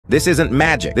This isn't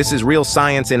magic. This is real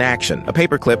science in action. A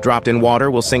paperclip dropped in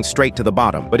water will sink straight to the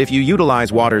bottom. But if you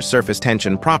utilize water's surface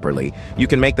tension properly, you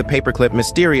can make the paperclip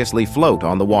mysteriously float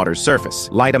on the water's surface.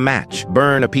 Light a match.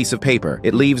 Burn a piece of paper.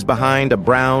 It leaves behind a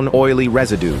brown, oily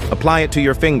residue. Apply it to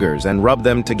your fingers and rub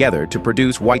them together to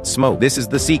produce white smoke. This is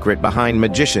the secret behind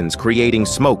magicians creating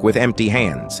smoke with empty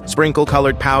hands. Sprinkle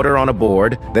colored powder on a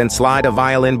board, then slide a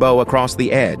violin bow across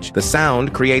the edge. The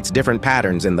sound creates different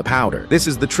patterns in the powder. This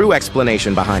is the true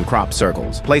explanation behind crop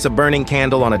circles. Place a burning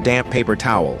candle on a damp paper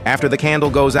towel. After the candle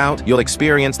goes out, you'll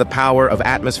experience the power of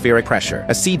atmospheric pressure.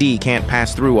 A CD can't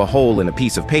pass through a hole in a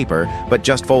piece of paper, but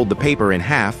just fold the paper in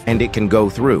half and it can go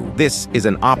through. This is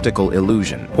an optical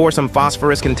illusion. Pour some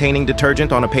phosphorus-containing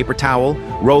detergent on a paper towel,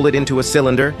 roll it into a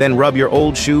cylinder, then rub your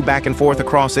old shoe back and forth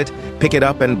across it, pick it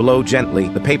up and blow gently.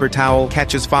 The paper towel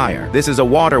catches fire. This is a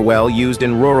water well used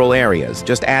in rural areas.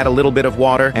 Just add a little bit of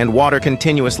water and water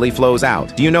continuously flows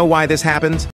out. Do you know why this happens?